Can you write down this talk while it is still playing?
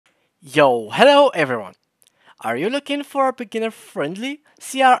Yo, hello everyone! Are you looking for a beginner friendly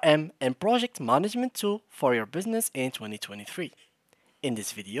CRM and project management tool for your business in 2023? In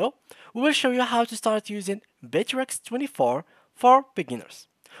this video, we will show you how to start using Bitrix24 for beginners.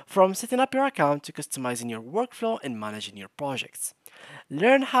 From setting up your account to customizing your workflow and managing your projects.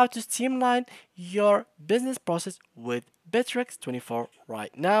 Learn how to streamline your business process with Bitrix24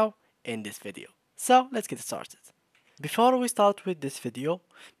 right now in this video. So let's get started. Before we start with this video,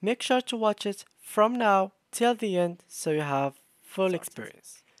 make sure to watch it from now till the end so you have full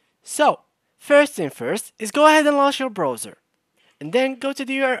experience. So, first thing first is go ahead and launch your browser and then go to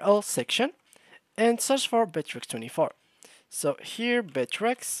the URL section and search for Bitrix24. So here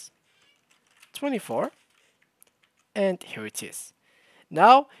Bitrix24 and here it is.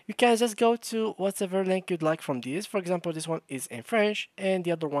 Now you can just go to whatever link you'd like from these. For example, this one is in French and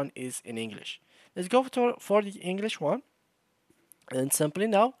the other one is in English. Let's go for the English one. And simply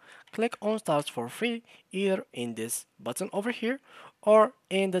now click on start for free either in this button over here or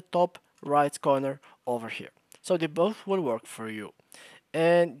in the top right corner over here. So they both will work for you.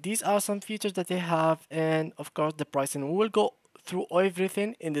 And these are some features that they have, and of course the pricing. We will go through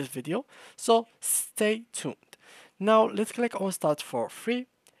everything in this video, so stay tuned. Now let's click on start for free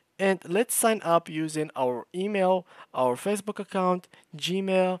and let's sign up using our email, our Facebook account,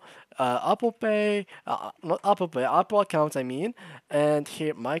 Gmail, Apple Pay, not Apple Pay, Apple account I mean, and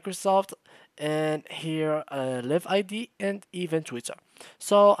here Microsoft, and here Live ID, and even Twitter.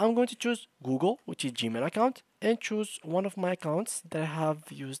 So I'm going to choose Google, which is Gmail account, and choose one of my accounts that I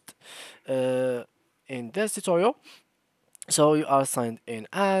have used in this tutorial. So you are signed in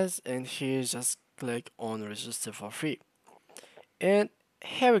as, and here just click on register for free. And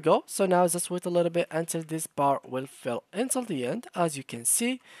here we go. So now just wait a little bit until this bar will fill until the end, as you can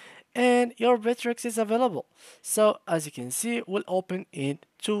see, and your Bitrix is available. So as you can see, it will open in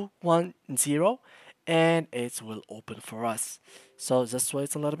 210 and it will open for us. So just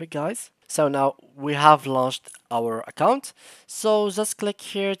wait a little bit, guys. So now we have launched our account. So just click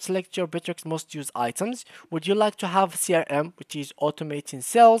here, select your Bitrix most used items. Would you like to have CRM, which is automating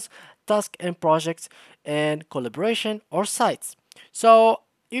sales, tasks and projects, and collaboration, or sites? So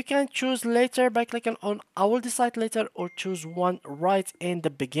you can choose later by clicking on I will decide later, or choose one right in the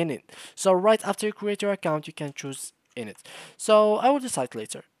beginning. So right after you create your account, you can choose in it. So I will decide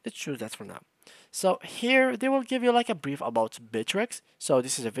later. Let's choose that for now. So here they will give you like a brief about Bitrix. So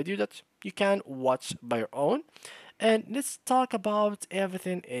this is a video that you can watch by your own. And let's talk about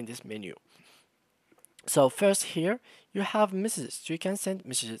everything in this menu. So first here you have messages. So you can send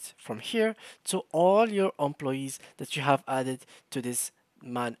messages from here to all your employees that you have added to this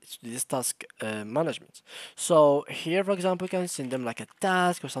task management. So here, for example, you can send them like a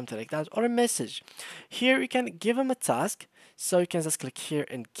task or something like that, or a message. Here you can give them a task. So you can just click here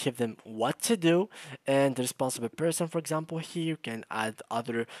and give them what to do, and the responsible person, for example, here you can add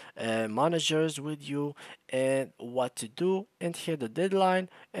other managers with you and what to do, and here the deadline,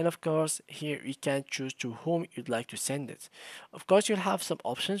 and of course here you can choose to whom you'd like to send it. Of course you'll have some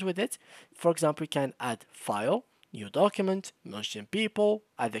options with it. For example, you can add file, new document, mention people,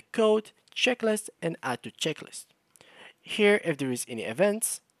 add a code, checklist, and add to checklist. Here, if there is any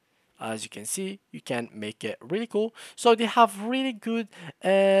events, as you can see, you can make it really cool. So they have really good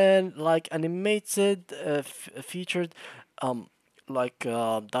and like animated featured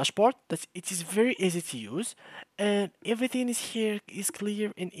dashboard that it is very easy to use, and everything is here is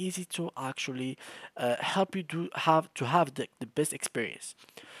clear and easy to actually help you have the best experience.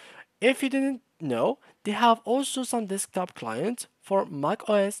 If you didn't know, they have also some desktop clients for Mac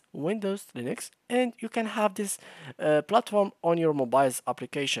OS, Windows, Linux, and you can have this platform on your mobile's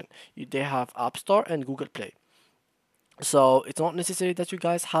application. They have App Store and Google Play. So it's not necessary that you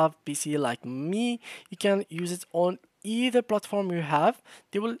guys have PC like me. You can use it on either platform you have.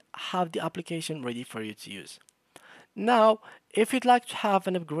 They will have the application ready for you to use. Now, if you'd like to have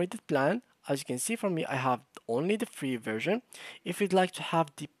an upgraded plan, as you can see from me, I have only the free version. If you'd like to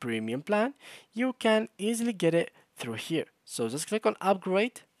have the premium plan, you can easily get it through here. So just click on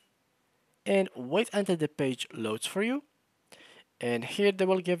upgrade and wait until the page loads for you. And here they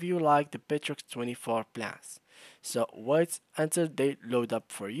will give you like the Bitrix24 plans. So wait until they load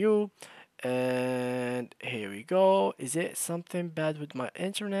up for you. And here we go. Is it something bad with my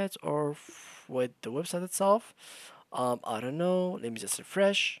internet or with the website itself? I don't know. Let me just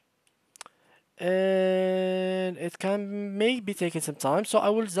refresh. And it can maybe taking some time, so I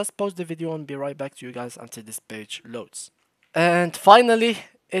will just pause the video and be right back to you guys until this page loads. And finally,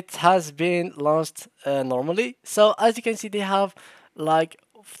 it has been launched normally. So as you can see, they have like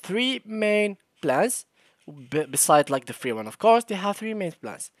three main plans beside like the free one, of course, they have three main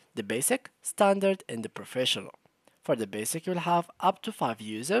plans: the basic, standard, and the professional. For the basic, you'll have up to 5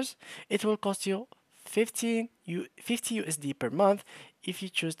 users. It will cost you 50 USD per month if you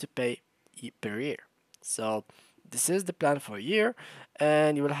choose to pay per year. So this is the plan for a year,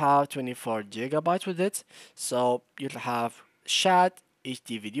 and you will have 24 gigabytes with it. So you'll have chat,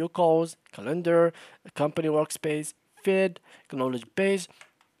 HD video calls, calendar, a company workspace, feed, knowledge base,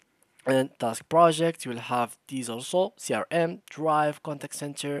 and task projects. You will have these also: CRM, Drive, contact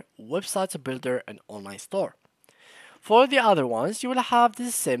center, website builder, and online store. For the other ones, you will have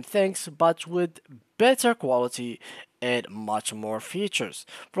the same things but with better quality and much more features.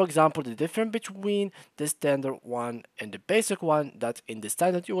 For example, the difference between the standard one and the basic one, that in the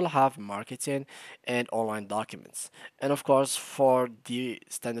standard you will have marketing and online documents. And of course, for the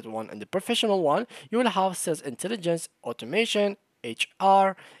standard one and the professional one, you will have sales intelligence, automation,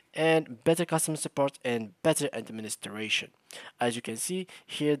 HR, and better customer support and better administration. As you can see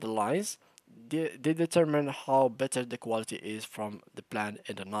here, the lines they determine how better the quality is from the plan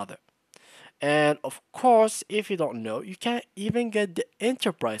and another. And of course, if you don't know, you can even get the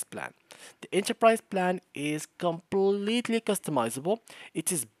enterprise plan. The enterprise plan is completely customizable.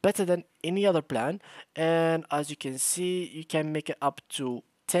 It is better than any other plan. And as you can see, you can make it up to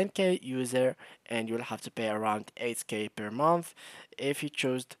 10K user, and you'll have to pay around 8K per month if you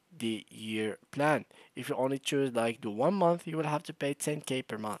choose the year plan. If you only choose like the 1 month, you will have to pay 10K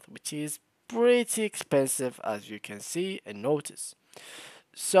per month, which is pretty expensive, as you can see and notice.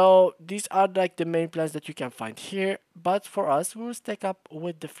 So these are like the main plans that you can find here, but for us we will stick up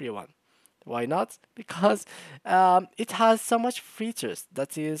with the free one. Why not? Because it has so much features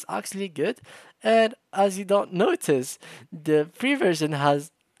that is actually good, and as you don't notice, the free version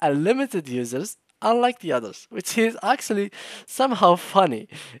has unlimited users unlike the others, which is actually somehow funny.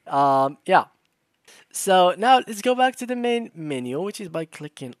 Yeah. So now let's go back to the main menu, which is by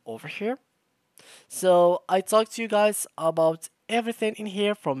clicking over here. So I talked to you guys about everything in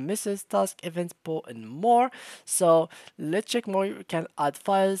here from missions, task, events, poll, and more. So let's check more. You can add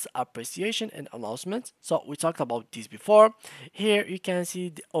files, appreciation, and announcements. So we talked about this before. Here you can see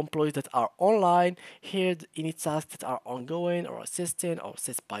the employees that are online. Here any tasks that are ongoing or assisting or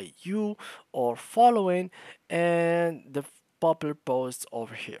assist by you or following, and the popular posts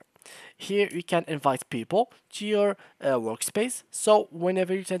over here. Here you can invite people to your workspace. So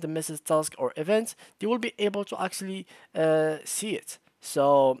whenever you send a message, task, or event, they will be able to actually see it.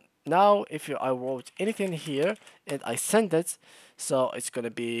 So now if I wrote anything here and I send it, so it's gonna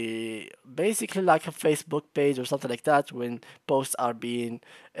be basically like a Facebook page or something like that when posts are being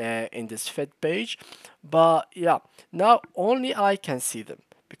in this feed page. But yeah, now only I can see them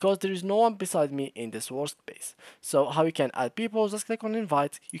because there is no one beside me in this workspace. So how you can add people, just click on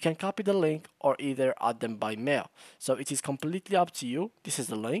invite. You can copy the link or either add them by mail. So it is completely up to you. This is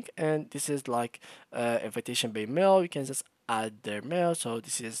the link and this is like invitation by mail. You can just add their mail. So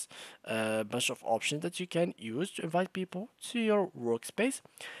this is a bunch of options that you can use to invite people to your workspace.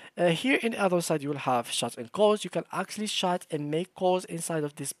 Here in the other side, you will have chat and calls. You can actually chat and make calls inside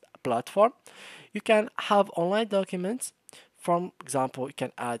of this platform. You can have online documents. For example, you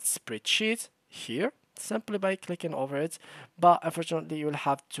can add spreadsheet here simply by clicking over it, but unfortunately you will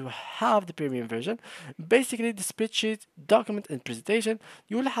have to have the premium version. Basically, the spreadsheet, document, and presentation,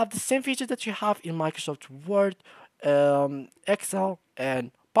 you will have the same features that you have in Microsoft Word, Excel, and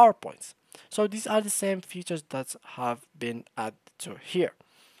PowerPoints. So these are the same features that have been added to here.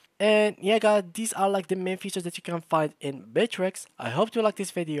 And yeah guys, these are like the main features that you can find in Bitrix. I hope you like this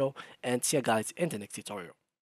video and see you guys in the next tutorial.